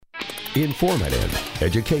Informative,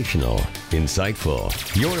 educational, insightful.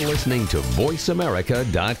 You're listening to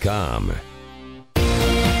VoiceAmerica.com.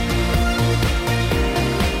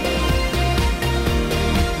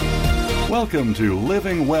 Welcome to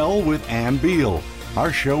Living Well with Ann Beal.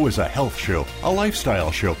 Our show is a health show, a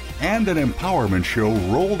lifestyle show, and an empowerment show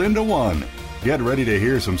rolled into one. Get ready to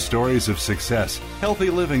hear some stories of success, healthy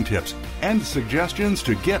living tips, and suggestions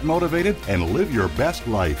to get motivated and live your best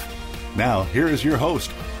life. Now, here is your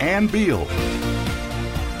host, Ann Beal.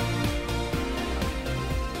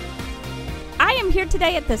 I am here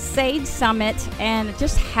today at the Sage Summit and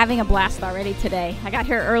just having a blast already today. I got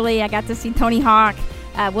here early. I got to see Tony Hawk,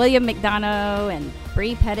 William McDonough, and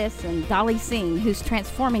Bree Pettis, and Dolly Singh, who's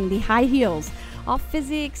transforming the high heels. All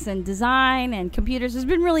physics and design and computers has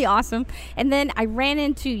been really awesome. And then I ran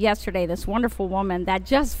into yesterday this wonderful woman that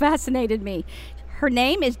just fascinated me. Her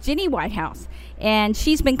name is Jenny Whitehouse, and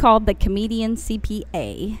she's been called the comedian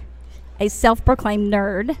CPA, a self-proclaimed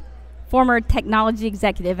nerd, former technology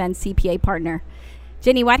executive and CPA partner.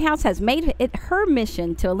 Jenny Whitehouse has made it her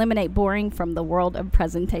mission to eliminate boring from the world of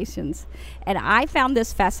presentations. And I found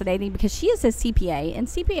this fascinating because she is a CPA, and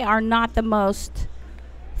CPA are not the most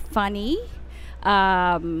funny,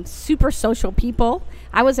 super social people.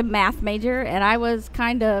 I was a math major, and I was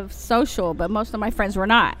kind of social, but most of my friends were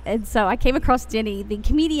not. And so I came across Jenny, the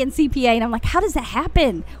comedian CPA, and I'm like, how does that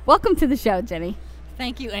happen? Welcome to the show, Jenny.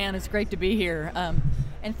 Thank you, Ann. It's great to be here.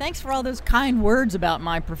 And thanks for all those kind words about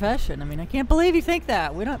my profession. I mean, I can't believe you think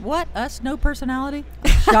that. We don't, what? Us? No personality?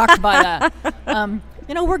 I'm shocked by that.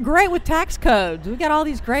 We're great with tax codes. We got all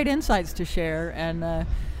these great insights to share. And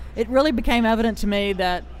it really became evident to me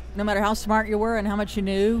that no matter how smart you were and how much you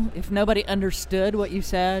knew, if nobody understood what you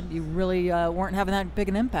said, you really weren't having that big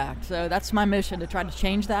an impact. So that's my mission, to try to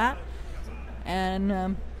change that.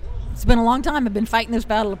 And it's been a long time. I've been fighting this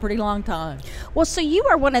battle a pretty long time. Well, so you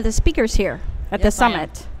are one of the speakers here at the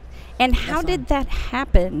summit. And how did that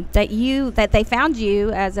happen, that they found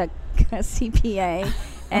you as a CPA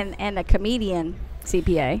and a comedian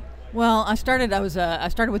CPA? Well, I started with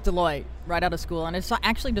Deloitte right out of school, and I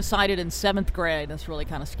actually decided in 7th grade, that's really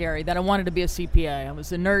kind of scary, that I wanted to be a CPA. I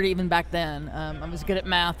was a nerd even back then. I was good at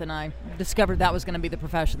math, and I discovered that was going to be the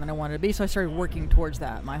profession that I wanted to be, so I started working towards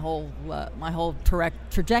that. My whole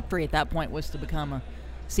trajectory at that point was to become a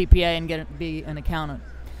CPA and be an accountant.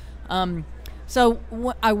 I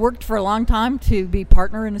worked for a long time to be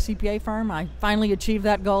partner in a CPA firm. I finally achieved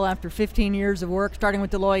that goal after 15 years of work, starting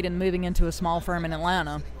with Deloitte and moving into a small firm in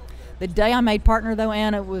Atlanta. The day I made partner, though,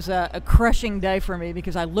 Ann, it was a crushing day for me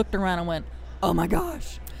because I looked around and went, oh my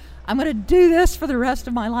gosh, I'm going to do this for the rest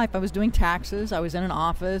of my life. I was doing taxes. I was in an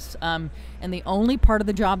office. And the only part of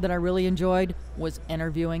the job that I really enjoyed was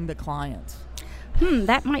interviewing the clients.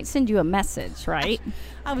 That might send you a message, right?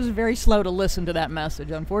 I was very slow to listen to that message,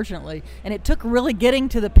 unfortunately. And it took really getting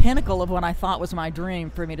to the pinnacle of what I thought was my dream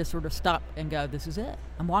for me to sort of stop and go, this is it.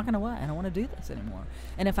 I'm walking away. I don't want to do this anymore.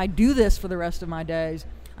 And if I do this for the rest of my days,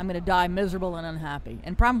 I'm going to die miserable and unhappy,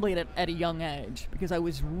 and probably at a young age, because I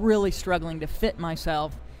was really struggling to fit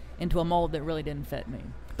myself into a mold that really didn't fit me.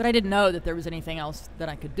 But I didn't know that there was anything else that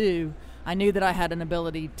I could do. I knew that I had an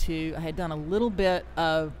ability I had done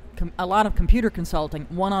a lot of computer consulting,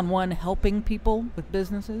 one-on-one helping people with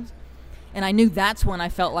businesses. And I knew that's when I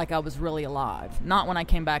felt like I was really alive, not when I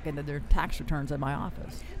came back into their tax returns in my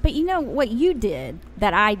office. But you know what you did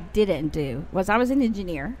that I didn't do was I was an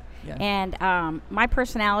engineer. Yeah. And my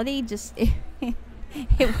personality just it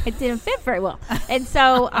didn't fit very well, and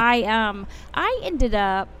so I ended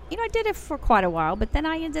up, I did it for quite a while, but then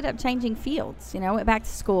I ended up changing fields. Went back to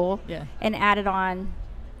school and added on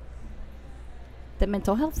the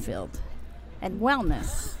mental health field and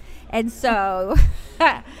wellness, and so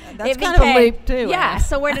that's kind of a leap too. Yeah.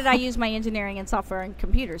 So where did I use my engineering and software and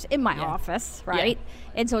computers? In my office, right? Yeah.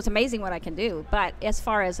 And so it's amazing what I can do. But as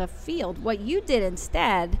far as a field, what you did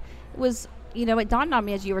instead was, it dawned on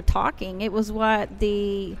me as you were talking, it was what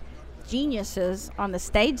the geniuses on the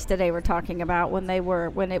stage today were talking about when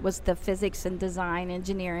it was the physics and design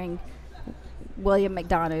engineering, William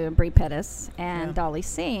McDonough and Bree Pettis and Dolly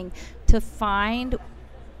Singh, to find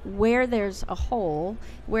where there's a hole,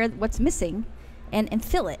 what's missing, and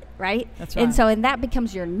fill it, right? That's right. And that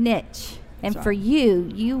becomes your niche. And for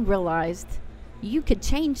you realized you could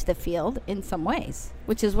change the field in some ways,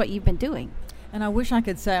 which is what you've been doing. And I wish I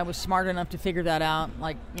could say I was smart enough to figure that out.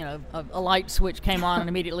 Like, a light switch came on and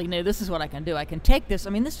immediately knew this is what I can do. I can take this. I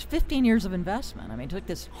mean, this is 15 years of investment. I took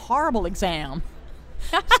this horrible exam,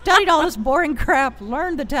 studied all this boring crap,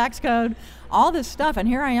 learned the tax code, all this stuff, and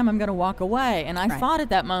here I am, I'm going to walk away. And I thought at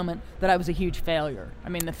that moment that I was a huge failure.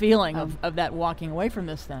 The feeling of that walking away from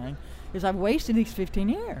this thing. is I've wasted these 15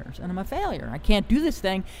 years and I'm a failure. I can't do this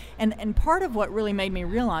thing. And part of what really made me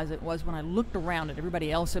realize it was when I looked around at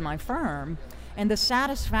everybody else in my firm and the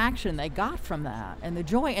satisfaction they got from that and the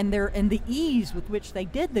joy and the ease with which they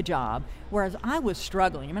did the job, whereas I was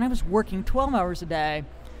struggling. I mean, I was working 12 hours a day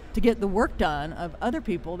to get the work done of other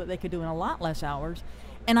people that they could do in a lot less hours.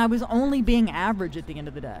 And I was only being average at the end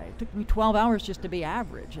of the day. It took me 12 hours just to be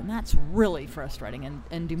average. And that's really frustrating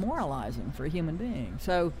and demoralizing for a human being.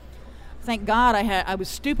 So thank God I was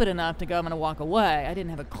stupid enough to go, I'm going to walk away. I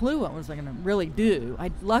didn't have a clue what was I going to really do.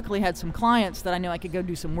 I luckily had some clients that I knew I could go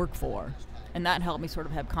do some work for. And that helped me sort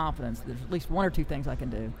of have confidence that there's at least one or two things I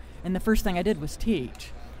can do. And the first thing I did was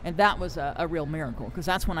teach. And that was a real miracle, because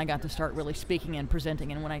that's when I got to start really speaking and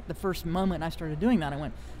presenting. And when the first moment I started doing that, I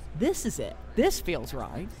went, this is it. This feels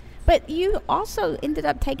right. But you also ended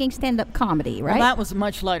up taking stand-up comedy, right? Well, that was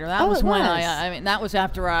much later. That was when that was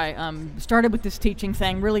after I started with this teaching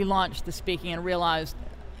thing, really launched the speaking, and realized,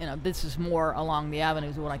 this is more along the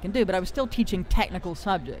avenues of what I can do. But I was still teaching technical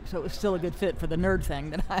subjects, so it was still a good fit for the nerd thing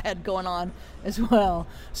that I had going on as well.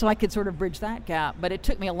 So I could sort of bridge that gap. But it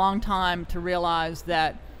took me a long time to realize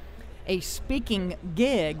that a speaking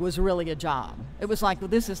gig was really a job. It was like, well,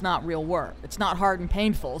 this is not real work. It's not hard and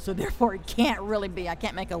painful, so therefore it can't really be. I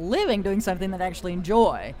can't make a living doing something that I actually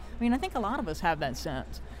enjoy. I mean, I think a lot of us have that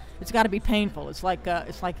sense. It's got to be painful. It's like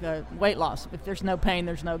weight loss. If there's no pain,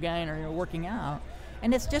 there's no gain, or you're working out.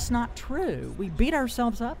 And it's just not true. We beat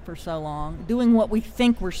ourselves up for so long doing what we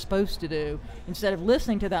think we're supposed to do instead of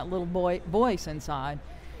listening to that little voice inside.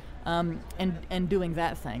 And doing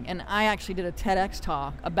that thing. And I actually did a TEDx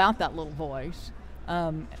talk about that little voice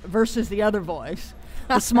versus the other voice.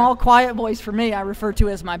 The small, quiet voice for me, I refer to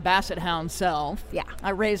as my basset hound self. Yeah.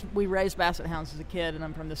 We raised basset hounds as a kid, and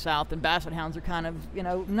I'm from the South, and basset hounds are kind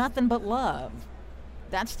of, nothing but love.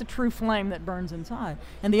 That's the true flame that burns inside.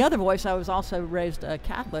 And the other voice, I was also raised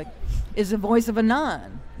Catholic, is the voice of a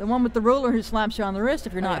nun. The one with the ruler who slaps you on the wrist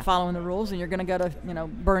if you're not following the rules, and you're going to go to,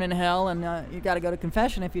 burn in hell, and you got to go to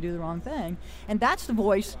confession if you do the wrong thing. And that's the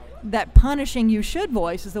voice, that punishing you should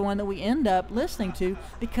voice, is the one that we end up listening to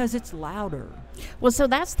because it's louder. Well, so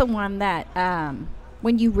that's the one that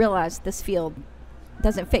when you realize this field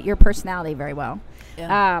doesn't fit your personality very well,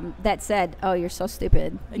 that said, oh, you're so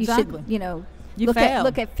stupid. Exactly. You should, You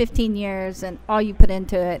look at 15 years and all you put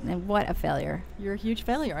into it, and what a failure. You're a huge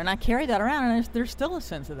failure. And I carry that around, and there's still a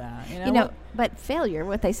sense of that. But failure,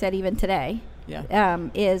 what they said even today,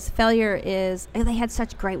 is failure is, they had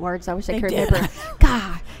such great words. I wish I could did. remember.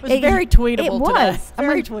 God. It was very tweetable today.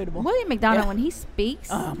 Very tweetable. William McDonough, when he speaks,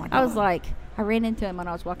 oh my God. I was like, I ran into him when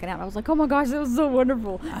I was walking out. I was like, "Oh my gosh, that was so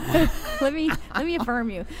wonderful." let me affirm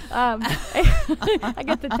you. I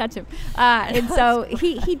get to touch him, and so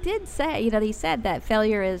he did say, he said that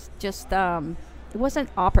failure is just. It wasn't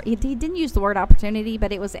he didn't use the word opportunity,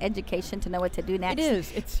 but it was education to know what to do next. It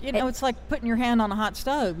is. It's it's like putting your hand on a hot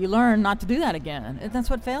stove. You learn not to do that again. And that's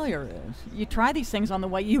what failure is. You try these things on the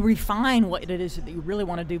way. You refine what it is that you really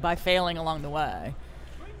want to do by failing along the way.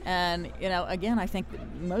 And, again, I think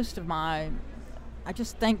I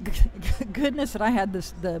just thank goodness that I had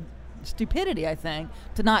the stupidity, I think,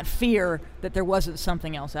 to not fear that there wasn't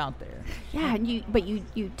something else out there. Yeah, and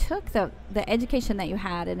you took the education that you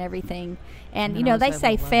had and everything, and they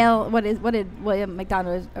say fail. What did William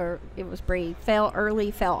McDonough, or it was Bree, fail early,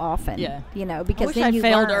 fail often. Yeah. Because I wish then I you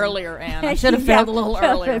failed learn. earlier, Ann. I should have failed a little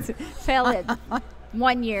earlier. Fail it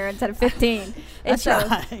 1 year instead of 15. That's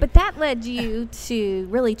right. But that led you to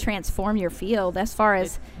really transform your field as far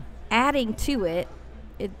as adding to it.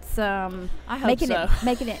 It's making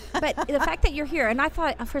it. But the fact that you're here, and I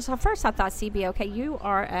thought first I thought CB, okay, you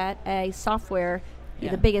are at a software,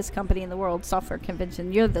 the biggest company in the world, software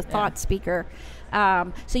convention. You're the thought speaker.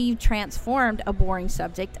 So you transformed a boring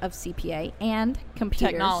subject of CPA and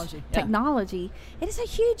computers. Technology. It is a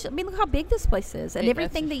huge. Look how big this place is, and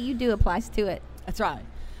everything that you do applies to it. That's right.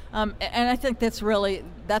 And I think that's really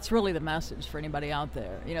the message for anybody out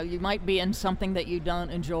there. You might be in something that you don't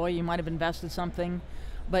enjoy. You might have invested something,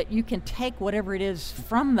 but you can take whatever it is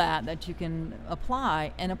from that you can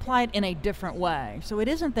apply it in a different way. So it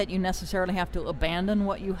isn't that you necessarily have to abandon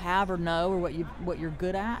what you have or know or what you're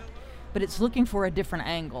good at, but it's looking for a different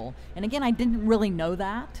angle. And again, I didn't really know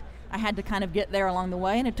that. I had to kind of get there along the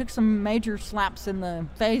way, and it took some major slaps in the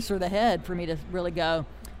face or the head for me to really go,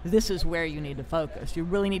 this is where you need to focus. You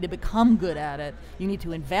really need to become good at it. You need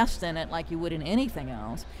to invest in it like you would in anything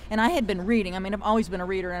else. And I had been reading. I've always been a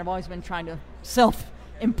reader, and I've always been trying to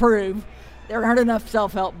self-improve. There aren't enough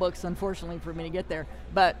self-help books, unfortunately, for me to get there.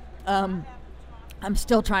 But I'm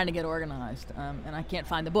still trying to get organized, and I can't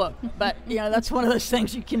find the book. But, that's one of those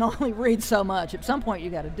things you can only read so much. At some point, you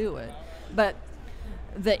got to do it. But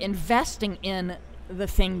the investing in the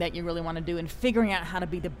thing that you really want to do and figuring out how to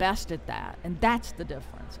be the best at that, and that's the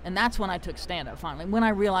difference. And that's when I took stand-up finally. When I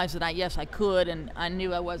realized that I could, and I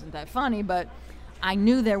knew I wasn't that funny, but I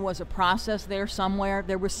knew there was a process there somewhere.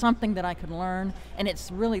 There was something that I could learn, and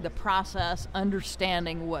it's really the process,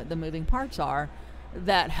 understanding what the moving parts are,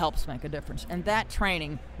 that helps make a difference. And that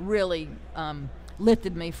training really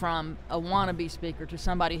lifted me from a wannabe speaker to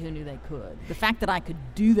somebody who knew they could. The fact that I could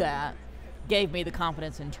do that gave me the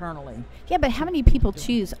confidence internally. Yeah, but how many people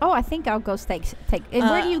choose, I think I'll go take and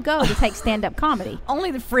where do you go to take stand-up comedy?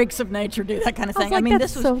 Only the freaks of nature do that kind of thing. I mean,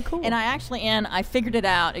 this was so cool. And I figured it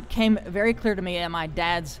out. It came very clear to me at my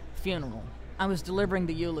dad's funeral. I was delivering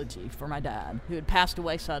the eulogy for my dad, who had passed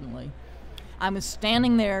away suddenly. I was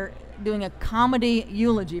standing there doing a comedy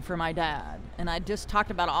eulogy for my dad, and I just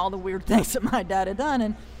talked about all the weird things that my dad had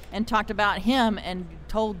done, and talked about him and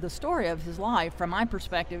told the story of his life from my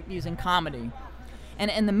perspective using comedy.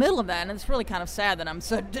 And in the middle of that, and it's really kind of sad that I'm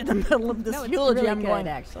so in the middle of this eulogy, really I'm good, going,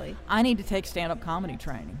 actually. I need to take stand-up comedy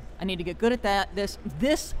training. I need to get good at that.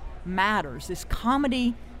 This matters. This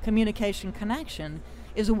comedy communication connection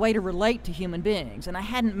is a way to relate to human beings, and I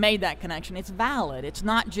hadn't made that connection. It's valid. It's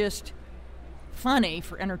not just funny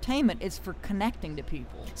for entertainment, it's for connecting to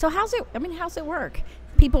people. So how's it work?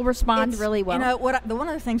 People respond really well. One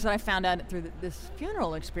of the things that I found out through this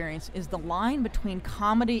funeral experience is the line between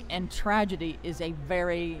comedy and tragedy is a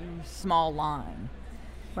very small line.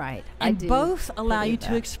 Right. And both allow you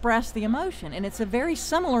to express the emotion, and it's a very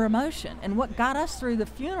similar emotion. And what got us through the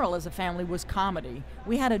funeral as a family was comedy.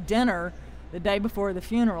 We had a dinner the day before the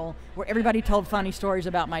funeral where everybody told funny stories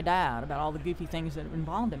about my dad, about all the goofy things that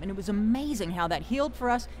involved him. And it was amazing how that healed for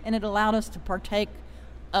us, and it allowed us to partake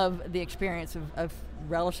of the experience of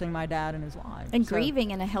relishing my dad in his life. And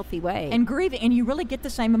grieving in a healthy way. And grieving, and you really get the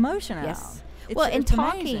same emotion out. Yes. It's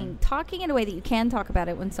talking in a way that you can talk about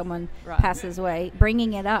it when someone passes away,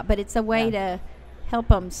 bringing it up, but it's a way to help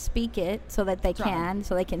them speak it so that they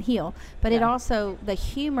so they can heal. But it also, the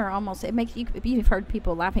humor almost, it makes you've heard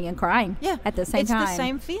people laughing and crying at the same time. It's the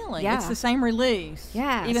same feeling. Yeah. It's the same release.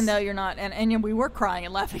 Yes. Even though you're not, and we were crying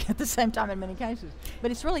and laughing at the same time in many cases.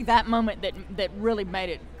 But it's really that moment that really made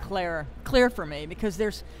it clear for me, because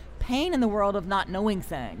there's pain in the world of not knowing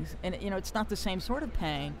things, and it's not the same sort of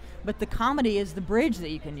pain, but the comedy is the bridge that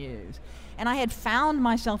you can use. And I had found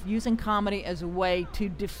myself using comedy as a way to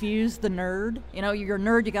diffuse the nerd. You're a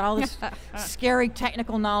nerd, you got all this scary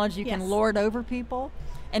technical knowledge you can lord over people.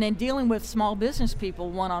 And in dealing with small business people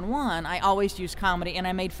one-on-one, I always use comedy, and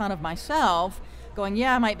I made fun of myself, going,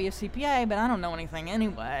 I might be a CPA, but I don't know anything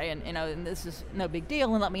anyway, and this is no big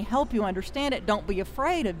deal, and let me help you understand it. Don't be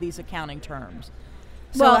afraid of these accounting terms.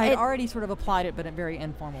 So I had already sort of applied it, but in a very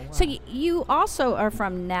informal way. So you also are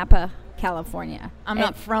from Napa, California. I'm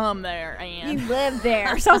not from there, Ann. You live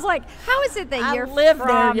there. So I was like, how is it that you're live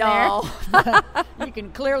from there, y'all? You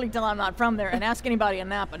can clearly tell I'm not from there. And ask anybody in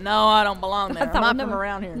Napa, no, I don't belong there. I'm not from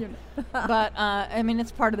around here. But,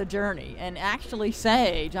 it's part of the journey. And actually,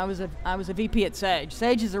 Sage, I was a VP at Sage.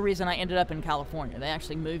 Sage is the reason I ended up in California. They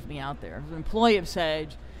actually moved me out there. I was an employee of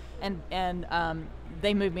Sage. And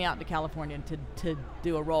they moved me out to California to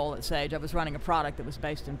do a role at Sage. I was running a product that was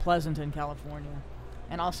based in Pleasanton, California,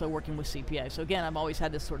 and also working with CPA. So again, I've always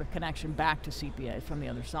had this sort of connection back to CPA from the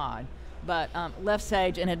other side. But left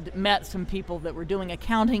Sage and had met some people that were doing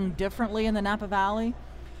accounting differently in the Napa Valley,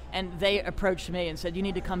 and they approached me and said, you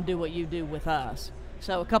need to come do what you do with us.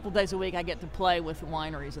 So a couple days a week, I get to play with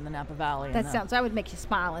wineries in the Napa Valley. That would make you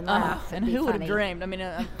smile and laugh. And who would have dreamed?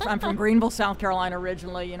 I'm from Greenville, South Carolina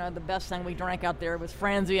originally. The best thing we drank out there was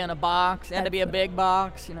Franzi in a box. It had to be a big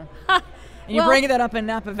box, And you bring that up in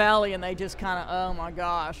Napa Valley, and they just kind of, oh my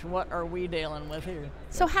gosh, what are we dealing with here?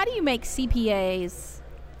 So how do you make CPAs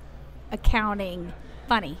accounting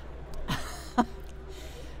funny?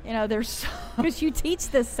 There's... Because you teach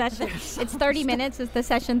this session. It's 30 minutes. Is the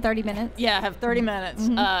session 30 minutes? Yeah, I have 30 minutes,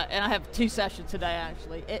 and I have 2 sessions today,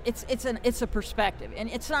 actually. It's a perspective. And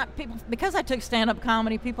it's not people... Because I took stand-up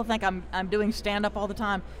comedy, people think I'm doing stand-up all the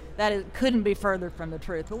time. That couldn't be further from the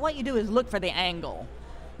truth. But what you do is look for the angle.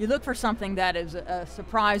 You look for something that is a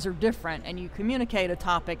surprise or different, and you communicate a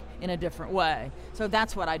topic in a different way. So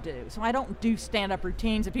that's what I do. So I don't do stand-up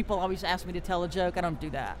routines, and people always ask me to tell a joke. I don't do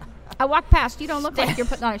that. I walk past. You don't look like you're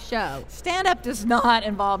putting on a show. Stand-up does not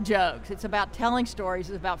involve jokes. It's about telling stories.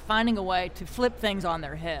 It's about finding a way to flip things on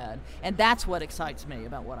their head. And that's what excites me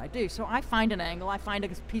about what I do. So I find an angle. I find a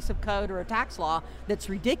piece of code or a tax law that's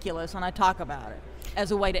ridiculous, and I talk about it as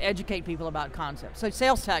a way to educate people about concepts. So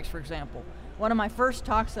sales tax, for example. One of my first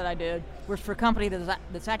talks that I did was for a company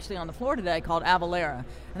that's actually on the floor today called Avalara,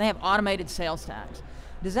 and they have automated sales tax.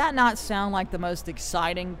 Does that not sound like the most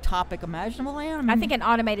exciting topic imaginable, Ann? I think an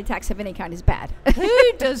automated tax of any kind is bad.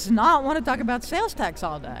 Who does not want to talk about sales tax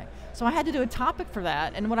all day? So I had to do a topic for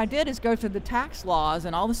that, and what I did is go through the tax laws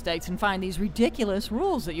in all the states and find these ridiculous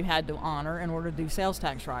rules that you had to honor in order to do sales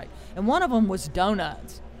tax right. And one of them was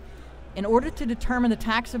donuts. In order to determine the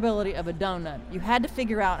taxability of a donut, you had to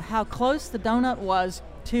figure out how close the donut was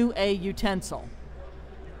to a utensil.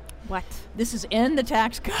 What? This is in the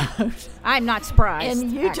tax code. I'm not surprised,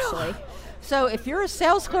 in Utah. actually. So if you're a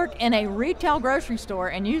sales clerk in a retail grocery store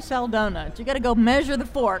and you sell donuts, you got to go measure the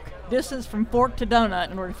fork distance from fork to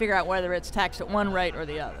donut in order to figure out whether it's taxed at one rate or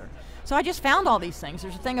the other. So I just found all these things.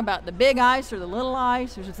 There's a thing about the big ice or the little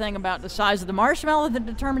ice. There's a thing about the size of the marshmallow that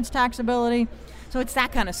determines taxability. So it's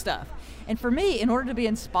that kind of stuff. And for me, in order to be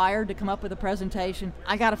inspired to come up with a presentation,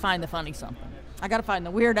 I got to find the funny something. I got to find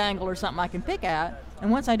the weird angle or something I can pick at. And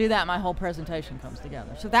once I do that, my whole presentation comes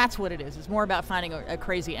together. So that's what it is. It's more about finding a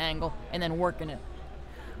crazy angle and then working it.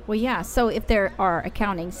 Well, yeah. So if there are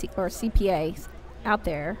accounting or CPAs out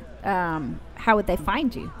there, how would they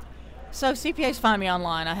find you? So CPAs find me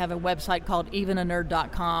online. I have a website called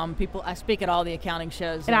evenanerd.com. I speak at all the accounting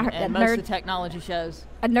shows and most of the technology shows.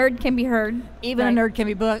 A nerd can be heard. Even a nerd can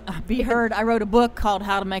be heard. I wrote a book called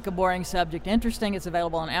How to Make a Boring Subject Interesting. It's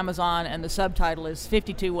available on Amazon, and the subtitle is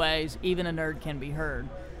 52 Ways Even a Nerd Can Be Heard.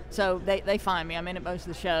 So they find me. I'm in at most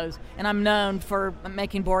of the shows, and I'm known for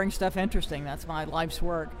making boring stuff interesting. That's my life's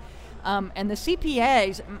work. And the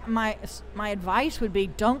CPAs, my advice would be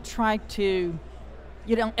don't try to...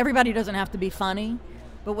 everybody doesn't have to be funny,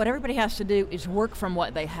 but what everybody has to do is work from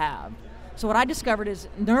what they have. So what I discovered is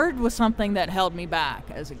nerd was something that held me back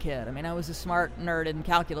as a kid. I mean, I was a smart nerd in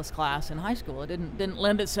calculus class in high school. It didn't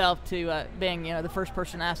lend itself to being, the first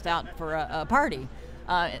person asked out for a party.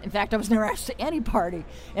 In fact, I was never asked to any party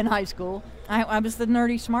in high school. I was the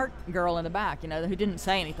nerdy smart girl in the back, who didn't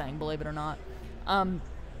say anything, believe it or not.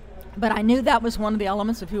 But I knew that was one of the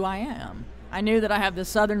elements of who I am. I knew that I have this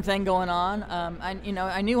Southern thing going on.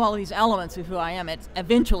 I knew all these elements of who I am.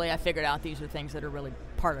 Eventually, I figured out these are things that are really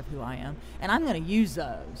part of who I am, and I'm going to use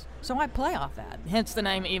those. So I play off that. Hence the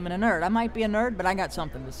name Even a Nerd. I might be a nerd, but I got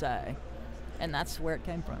something to say, and that's where it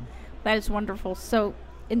came from. That is wonderful. So,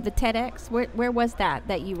 in the TEDx, where was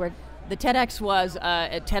that you were? The TEDx was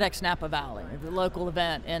at TEDx Napa Valley, the local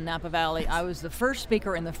event in Napa Valley. I was the first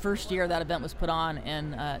speaker in the first year that event was put on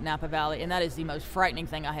in Napa Valley, and that is the most frightening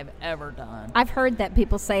thing I have ever done. I've heard that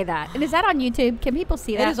people say that. And is that on YouTube? Can people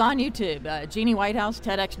see that? It is on YouTube. Jeannie Whitehouse,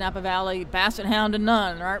 TEDx Napa Valley, Basset Hound and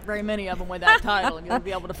None. There aren't very many of them with that title, and you'll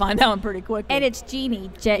be able to find that one pretty quickly. And it's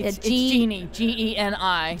Jeannie. It's Jeannie, Geni,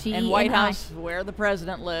 G-E-N-I. And Whitehouse, where the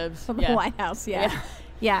president lives. The White House, yeah.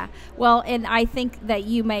 Yeah. Well, and I think that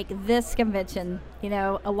you make this convention,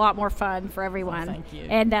 a lot more fun for everyone. Oh, thank you.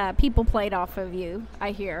 And people played off of you,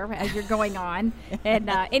 I hear, as you're going on.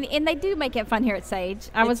 and they do make it fun here at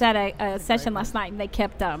Sage. I was at a session last night, and they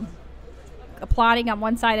kept applauding on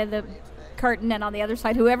one side of the curtain, and on the other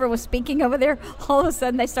side, whoever was speaking over there, all of a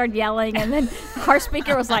sudden they started yelling, and then our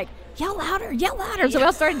speaker was like, yell louder, yell louder. So we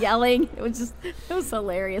all started yelling. It was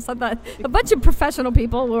hilarious. I thought a bunch of professional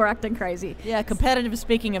people were acting crazy. Yeah, competitive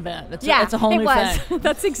speaking event. It's a whole new thing.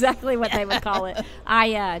 That's exactly what they would call it.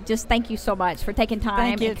 I just thank you so much for taking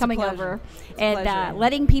time and coming over and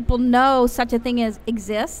letting people know such a thing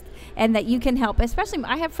exists and that you can help. Especially,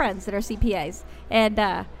 I have friends that are CPAs. And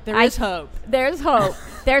there is hope. There's hope.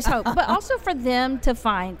 There's hope. But also for them to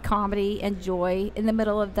find comedy and joy in the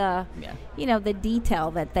middle of the, the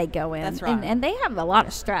detail that they go in. That's right. And they have a lot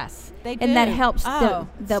of stress. They do. And that helps them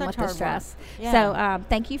with the stress. Yeah. So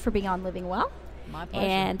thank you for being on Living Well. My pleasure.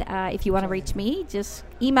 And if you want to reach me, just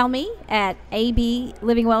email me at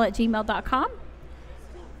ablivingwell@gmail.com.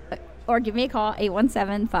 Or give me a call,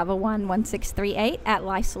 817-501-1638 at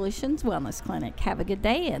Life Solutions Wellness Clinic. Have a good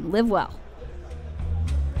day and live well.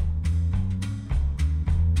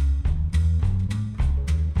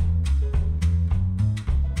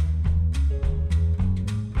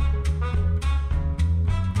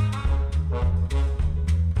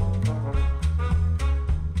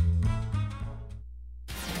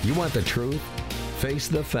 You want the truth? Face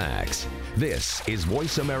the facts. This is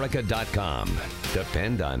VoiceAmerica.com.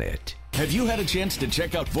 Depend on it. Have you had a chance to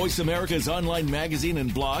check out Voice America's online magazine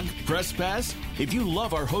and blog, Press Pass? If you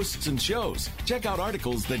love our hosts and shows, check out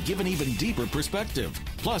articles that give an even deeper perspective.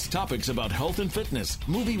 plus topics about health and fitness,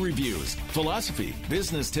 movie reviews, philosophy,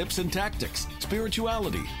 business tips and tactics,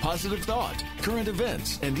 spirituality, positive thought, current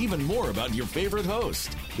events, and even more about your favorite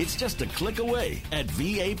host. It's just a click away at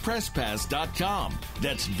vapresspass.com.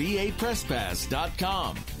 That's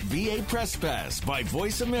vapresspass.com. VA Press Pass by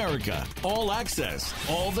Voice America. All access,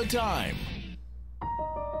 all the time.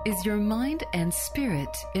 Is your mind and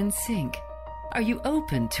spirit in sync? Are you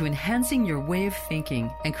open to enhancing your way of thinking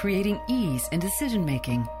and creating ease in decision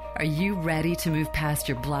making? Are you ready to move past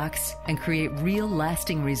your blocks and create real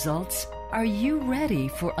lasting results? Are you ready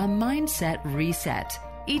for a mindset reset?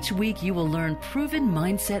 Each week you will learn proven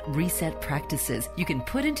mindset reset practices you can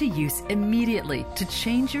put into use immediately to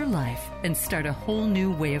change your life and start a whole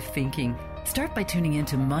new way of thinking. Start by tuning in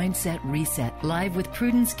to Mindset Reset live with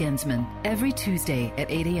Prudence GENSMAN every Tuesday at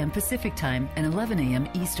 8 a.m. Pacific Time and 11 a.m.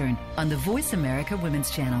 Eastern on the Voice America Women's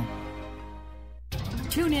Channel.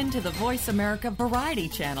 Tune in to the Voice America Variety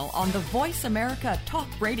channel on the Voice America Talk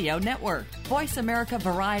Radio Network. Voice America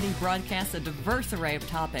Variety broadcasts a diverse array of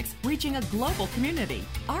topics, reaching a global community.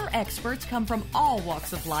 Our experts come from all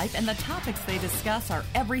walks of life, and the topics they discuss are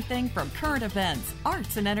everything from current events,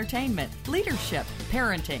 arts and entertainment, leadership,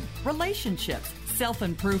 parenting, relationships,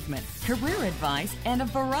 self-improvement, career advice, and a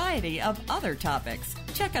variety of other topics.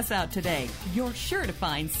 Check us out today. You're sure to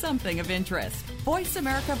find something of interest. Voice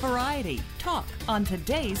America Variety. Talk on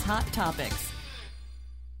today's hot topics.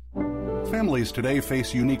 Families today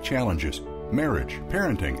face unique challenges. Marriage,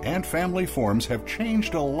 parenting, and family forms have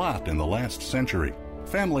changed a lot in the last century.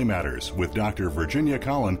 Family Matters with Dr. Virginia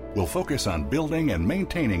Colin will focus on building and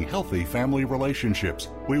maintaining healthy family relationships.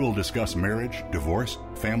 We will discuss marriage, divorce,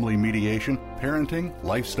 family mediation, parenting,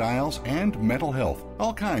 lifestyles, and mental health.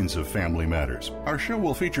 All kinds of family matters. Our show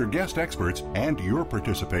will feature guest experts and your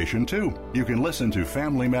participation too. You can listen to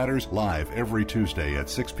Family Matters live every Tuesday at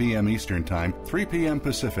 6 p.m. Eastern Time, 3 p.m.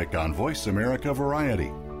 Pacific on Voice America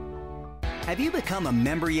Variety. Have you become a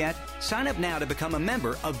member yet? Sign up now to become a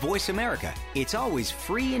member of Voice America. It's always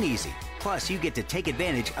free and easy. Plus, you get to take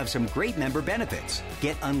advantage of some great member benefits.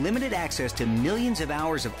 Get unlimited access to millions of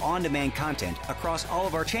hours of on-demand content across all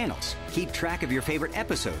of our channels. Keep track of your favorite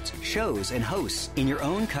episodes, shows, and hosts in your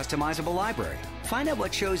own customizable library. Find out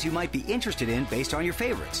what shows you might be interested in based on your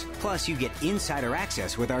favorites. Plus, you get insider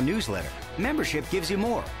access with our newsletter. Membership gives you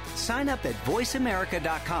more. Sign up at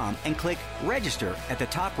voiceamerica.com and click Register at the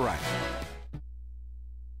top right.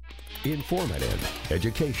 Informative,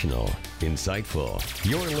 educational, insightful.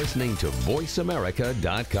 You're listening to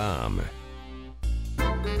VoiceAmerica.com.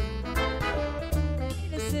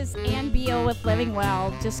 This is Ann Beal with Living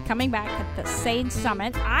Well, just coming back at the SAGE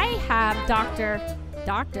Summit. I have Dr.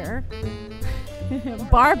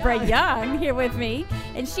 Barbara Young here with me,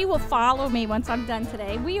 and she will follow me once I'm done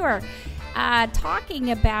today. We were talking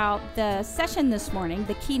about the session this morning,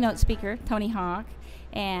 the keynote speaker, Tony Hawk,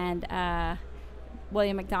 and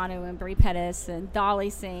William McDonough and Bree Pettis and Dolly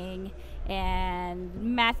Singh and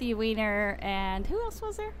Matthew Weiner, and who else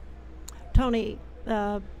was there? Tony,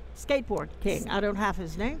 Skateboard King. I don't have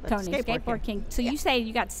his name, but Tony, Skateboard King. So you say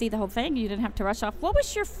you got to see the whole thing. You didn't have to rush off. What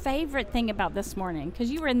was your favorite thing about this morning? Because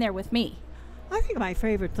you were in there with me. I think my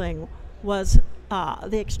favorite thing was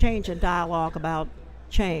the exchange and dialogue about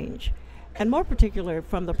change, and more particular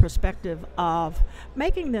from the perspective of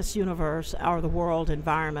making this universe or the world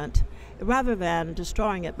environment, rather than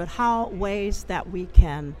destroying it, but how ways that we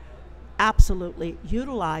can absolutely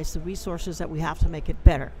utilize the resources that we have to make it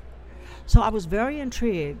better. So I was very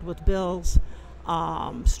intrigued with Bill's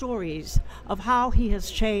stories of how he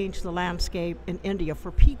has changed the landscape in India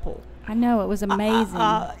for people. I know, it was amazing.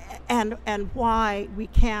 And why we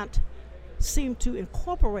can't seem to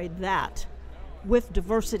incorporate that with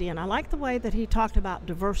diversity. And I like the way that he talked about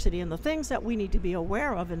diversity and the things that we need to be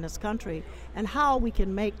aware of in this country and how we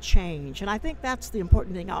can make change. And I think that's the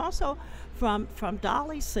important thing. Also, from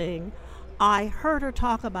Dolly Singh, I heard her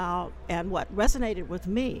talk about, and what resonated with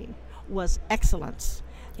me was excellence.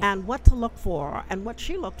 Yeah. And what to look for and what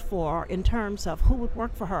she looked for in terms of who would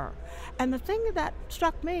work for her. And the thing that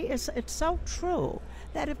struck me is it's so true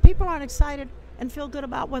that if people aren't excited and feel good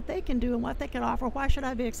about what they can do and what they can offer, why should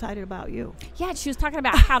I be excited about you? Yeah, she was talking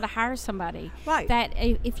about how to hire somebody. Right. That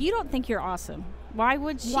if you don't think you're awesome, why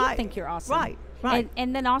would she think you're awesome? Right.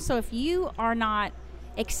 And then also, if you are not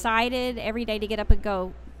excited every day to get up and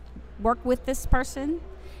go work with this person,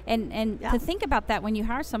 and to think about that when you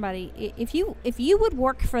hire somebody, if you would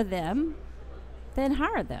work for them, then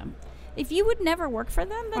hire them. If you would never work for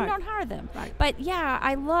them, then don't hire them. Right. But yeah,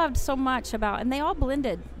 I loved so much about, and they all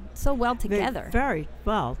blended so well together. They very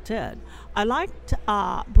well did. I liked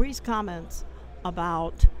Bree's comments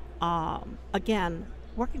about, again,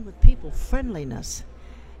 working with people, friendliness.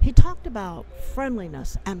 he talked about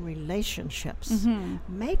friendliness and relationships,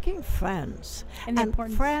 making friends. And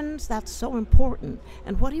friends, that's so important.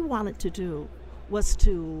 And what he wanted to do was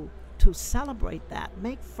to celebrate that,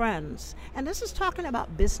 make friends. And this is talking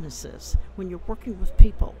about businesses, when you're working with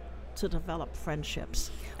people to develop friendships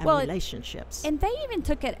and relationships. And they even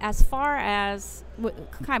took it as far as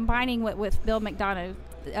combining with Bill McDonough,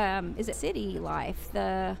 is it city life,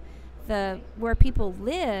 the where people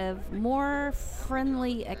live, more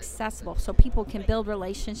friendly, accessible, so people can build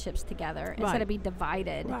relationships together instead of be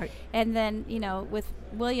divided. Right. And then, with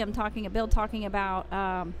Bill talking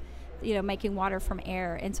about making water from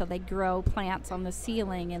air, and so they grow plants on the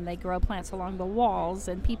ceiling and they grow plants along the walls,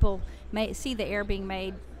 and people may see the air being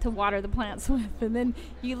made to water the plants with. And then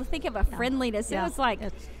you think of a friendliness. It was like,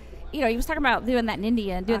 he was talking about doing that in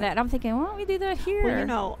India and doing that. And I'm thinking, why don't we do that here?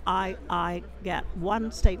 Well, I got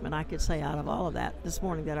one statement I could say out of all of that this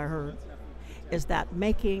morning that I heard, is that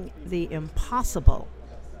making the impossible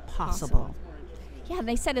possible. Yeah,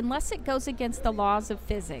 they said unless it goes against the laws of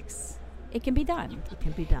physics, it can be done. It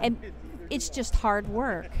can be done. And it's just hard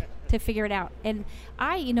work to figure it out. And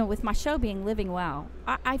I, with my show being Living Well,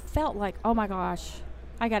 I felt like, oh my gosh,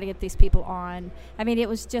 I got to get these people on. I mean, it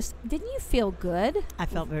was just, didn't you feel good? I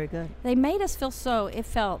felt very good. They made us feel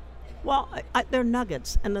Well, they're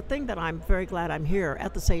nuggets. And the thing that I'm very glad I'm here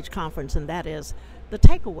at the SAGE conference, and that is the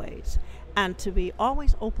takeaways, and to be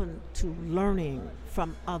always open to learning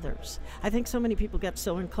from others. I think so many people get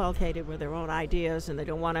so inculcated with their own ideas, and they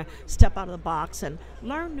don't want to step out of the box and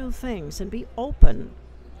learn new things and be open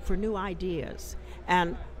for new ideas.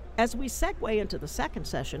 And as we segue into the second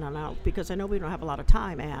session, because I know we don't have a lot of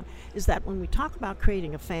time, Ann, is that when we talk about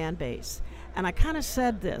creating a fan base, and I kind of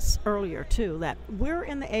said this earlier too, that we're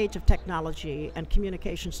in the age of technology and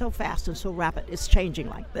communication so fast and so rapid, it's changing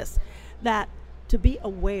like this, that to be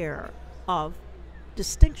aware of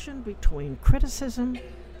distinction between criticism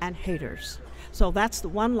and haters. So that's the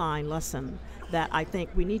one line lesson that I think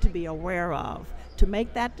we need to be aware of, to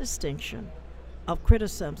make that distinction of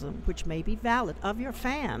criticism, which may be valid, of your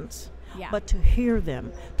fans, but to hear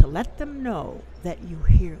them, to let them know that you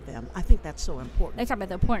hear them. I think that's so important. They talk about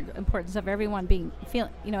the importance of everyone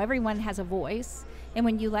everyone has a voice, and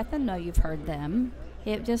when you let them know you've heard them,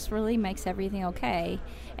 it just really makes everything okay.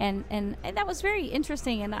 And that was very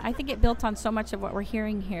interesting, and I think it built on so much of what we're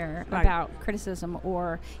hearing here about criticism,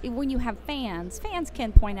 or when you have fans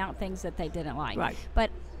can point out things that they didn't like. Right. But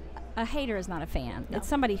a hater is not a fan. No. It's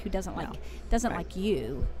somebody who doesn't like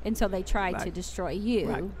you, and so they try to destroy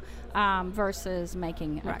you, versus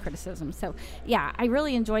making a criticism. So yeah, I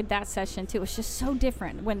really enjoyed that session too. It was just so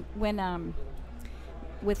different when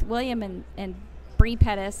with William and Bree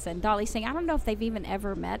Pettis and Dolly Singh. I don't know if they've even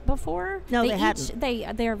ever met before. No, they hadn't. They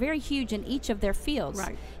are very huge in each of their fields.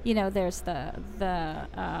 Right. There's the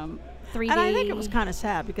 3D. And I think it was kind of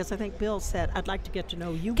sad, because I think Bill said, I'd like to get to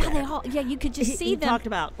know you better. You could just see them. He talked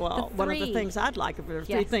about, one of the things I'd like, if there were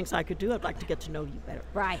three things I could do, I'd like to get to know you better.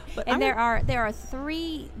 Right. But and there are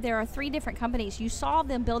three different companies. You saw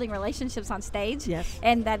them building relationships on stage. Yes.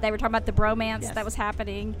 And that they were talking about the bromance that was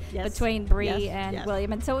happening between Bree and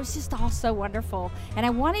William. And so it was just all so wonderful. And I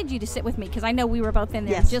wanted you to sit with me, because I know we were both in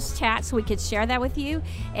there and just chat, so we could share that with you.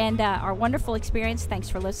 And our wonderful experience. Thanks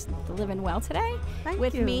for living well today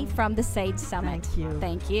with me from the SAGE Summit. Thank you.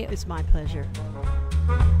 Thank you. It's my pleasure.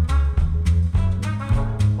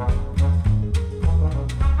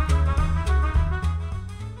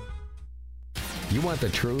 You want the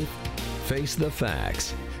truth? Face the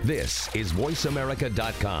facts. This is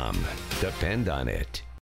VoiceAmerica.com. Depend on it.